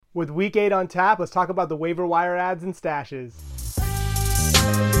With Week 8 on tap, let's talk about the waiver wire ads and stashes.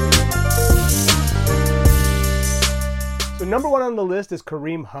 So number one on the list is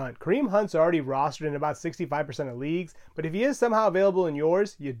Kareem Hunt. Kareem Hunt's already rostered in about 65% of leagues, but if he is somehow available in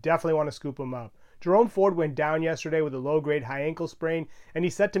yours, you definitely want to scoop him up. Jerome Ford went down yesterday with a low-grade high ankle sprain, and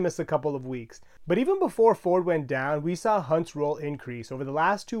he's set to miss a couple of weeks. But even before Ford went down, we saw Hunt's role increase. Over the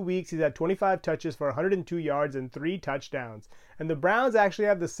last 2 weeks, he's had 25 touches for 102 yards and 3 touchdowns. And the Browns actually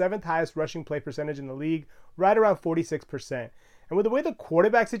have the 7th highest rushing play percentage in the league, right around 46%. And with the way the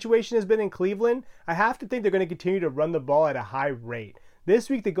quarterback situation has been in Cleveland, I have to think they're going to continue to run the ball at a high rate.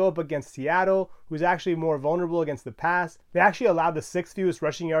 This week they go up against Seattle, who's actually more vulnerable against the pass. They actually allowed the 6th fewest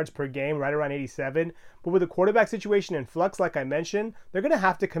rushing yards per game, right around 87. But with the quarterback situation in flux, like I mentioned, they're going to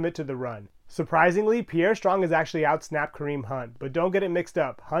have to commit to the run. Surprisingly, Pierre Strong has actually outsnapped Kareem Hunt. But don't get it mixed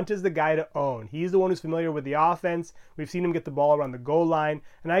up. Hunt is the guy to own. He's the one who's familiar with the offense. We've seen him get the ball around the goal line,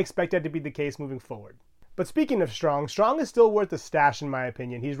 and I expect that to be the case moving forward. But speaking of Strong is still worth a stash in my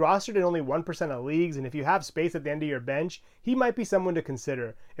opinion. He's rostered in only 1% of leagues, and if you have space at the end of your bench, he might be someone to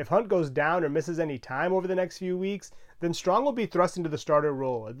consider. If Hunt goes down or misses any time over the next few weeks, then Strong will be thrust into the starter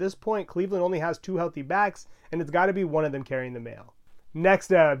role. At this point, Cleveland only has 2 healthy backs, and it's got to be one of them carrying the mail.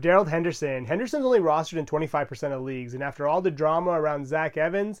 Next up, Darrell Henderson. Henderson's only rostered in 25% of leagues, and after all the drama around Zach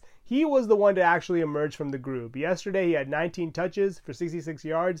Evans, he was the one to actually emerge from the group. Yesterday, he had 19 touches for 66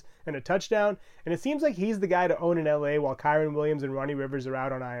 yards and a touchdown, and it seems like he's the guy to own in LA while Kyren Williams and Ronnie Rivers are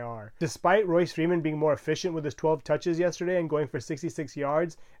out on IR. Despite Royce Freeman being more efficient with his 12 touches yesterday and going for 66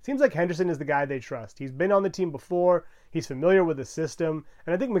 yards, it seems like Henderson is the guy they trust. He's been on the team before, he's familiar with the system,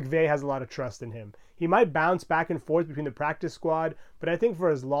 and I think McVay has a lot of trust in him. He might bounce back and forth between the practice squad, but I think for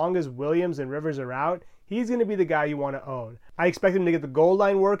as long as Williams and Rivers are out, he's going to be the guy you want to own. I expect him to get the goal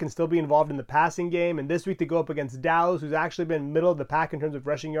line work and still be involved in the passing game, and this week they go up against Dallas, who's actually been middle of the pack in terms of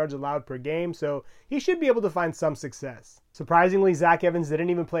rushing yards allowed per game, so he should be able to find some success. Surprisingly, Zach Evans didn't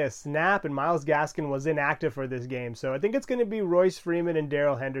even play a snap, and Myles Gaskin was inactive for this game, so I think it's going to be Royce Freeman and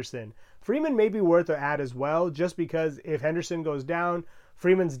Darrell Henderson. Freeman may be worth an add as well, just because if Henderson goes down,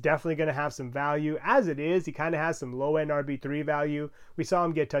 Freeman's definitely going to have some value. As it is, he kind of has some low-end RB3 value. We saw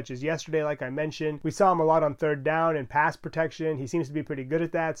him get touches yesterday, like I mentioned. We saw him a lot on third down and pass protection. He seems to be pretty good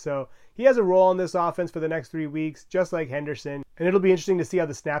at that, so he has a role in this offense for the next 3 weeks, just like Henderson, and it'll be interesting to see how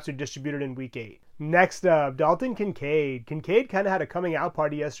the snaps are distributed in Week 8. Next up, Dalton Kincaid. Kincaid kind of had a coming-out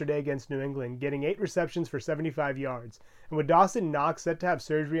party yesterday against New England, getting 8 receptions for 75 yards. And with Dawson Knox set to have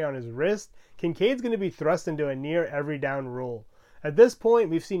surgery on his wrist, Kincaid's going to be thrust into a near every down role. At this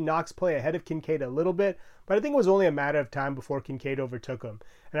point, we've seen Knox play ahead of Kincaid a little bit, but I think it was only a matter of time before Kincaid overtook him.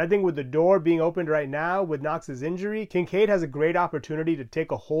 And I think with the door being opened right now with Knox's injury, Kincaid has a great opportunity to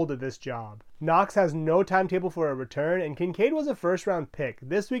take a hold of this job. Knox has no timetable for a return, and Kincaid was a first-round pick.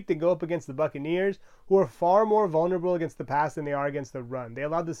 This week they go up against the Buccaneers, who are far more vulnerable against the pass than they are against the run. They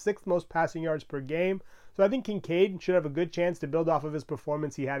allowed the 6th most passing yards per game, so I think Kincaid should have a good chance to build off of his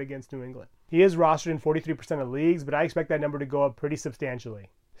performance he had against New England. He is rostered in 43% of leagues, but I expect that number to go up pretty substantially.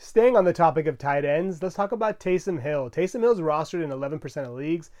 Staying on the topic of tight ends, let's talk about Taysom Hill. Taysom Hill's rostered in 11% of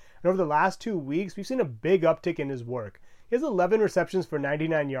leagues, and over the last 2 weeks, we've seen a big uptick in his work. He has 11 receptions for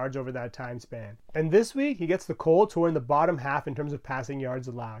 99 yards over that time span. And this week, he gets the Colts, who are in the bottom half in terms of passing yards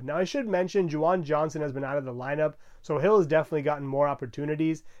allowed. Now, I should mention, Juwan Johnson has been out of the lineup, so Hill has definitely gotten more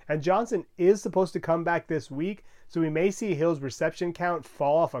opportunities. And Johnson is supposed to come back this week, so we may see Hill's reception count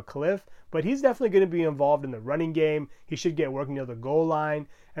fall off a cliff, but he's definitely going to be involved in the running game. He should get work near the goal line.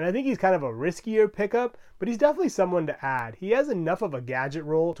 And I think he's kind of a riskier pickup, but he's definitely someone to add. He has enough of a gadget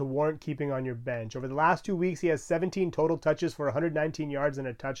role to warrant keeping on your bench. Over the last 2 weeks, he has 17 total touches for 119 yards and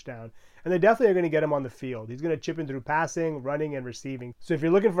a touchdown. And they definitely are going to get him on the field. He's going to chip in through passing, running, and receiving. So if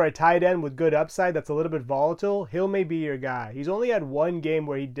you're looking for a tight end with good upside that's a little bit volatile, Hill may be your guy. He's only had 1 game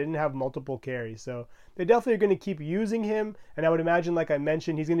where he didn't have multiple carries. So they definitely are going to keep using him. And I would imagine, like I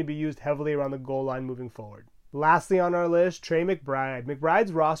mentioned, he's going to be used heavily around the goal line moving forward. Lastly on our list, Trey McBride.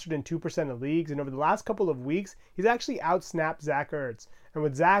 McBride's rostered in 2% of leagues, and over the last couple of weeks, he's actually outsnapped Zach Ertz. And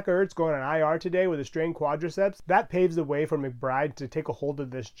with Zach Ertz going on IR today with a strained quadriceps, that paves the way for McBride to take a hold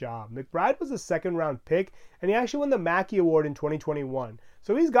of this job. McBride was a 2nd-round pick, and he actually won the Mackey Award in 2021.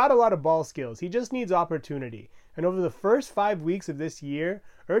 So he's got a lot of ball skills. He just needs opportunity. And over the first 5 weeks of this year,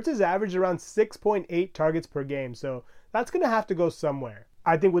 Ertz has averaged around 6.8 targets per game, so that's going to have to go somewhere.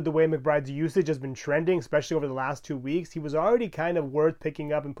 I think with the way McBride's usage has been trending, especially over the last 2 weeks, he was already kind of worth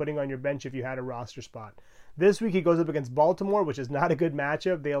picking up and putting on your bench if you had a roster spot. This week he goes up against Baltimore, which is not a good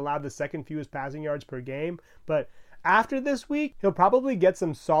matchup. They allowed the 2nd fewest passing yards per game, but after this week, he'll probably get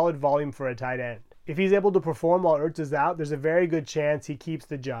some solid volume for a tight end. If he's able to perform while Ertz is out, there's a very good chance he keeps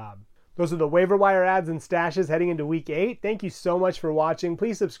the job. Those are the waiver wire ads and stashes heading into Week 8. Thank you so much for watching.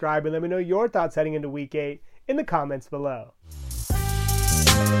 Please subscribe and let me know your thoughts heading into Week 8 in the comments below.